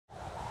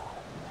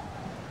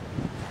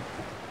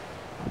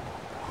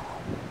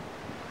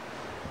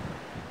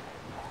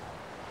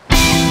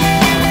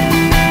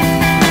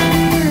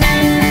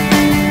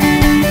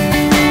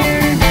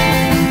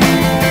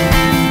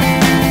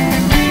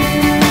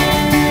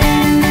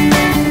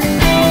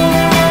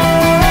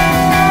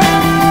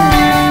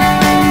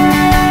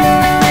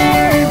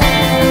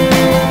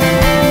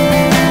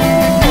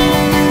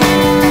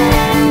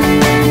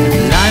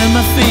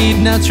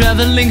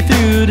traveling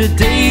through the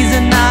days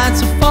and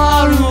nights so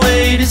far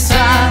away to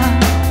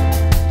side.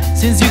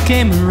 Since you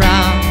came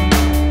around,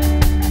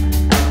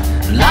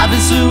 life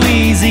is so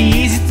easy,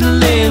 easy to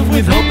live,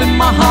 with hope in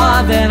my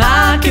heart that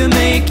I can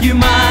make you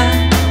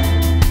mine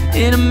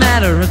in a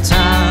matter of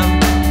time.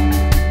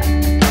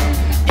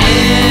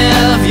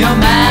 If you're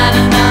mad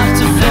enough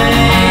to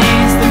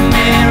face the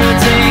mirror,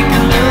 take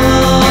a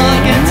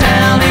look and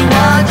tell me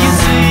what you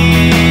see.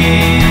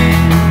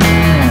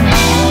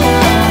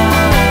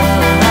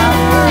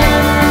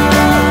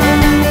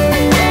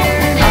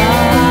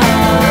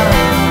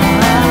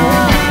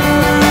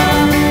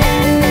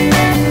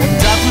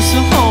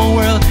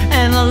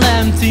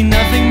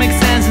 Nothing makes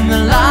sense in the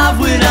life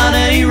without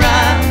a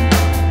rhyme.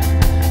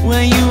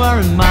 When you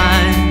are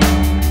mine,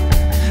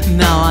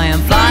 now I am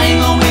flying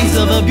on wings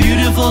of a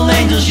beautiful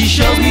angel. She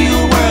shows me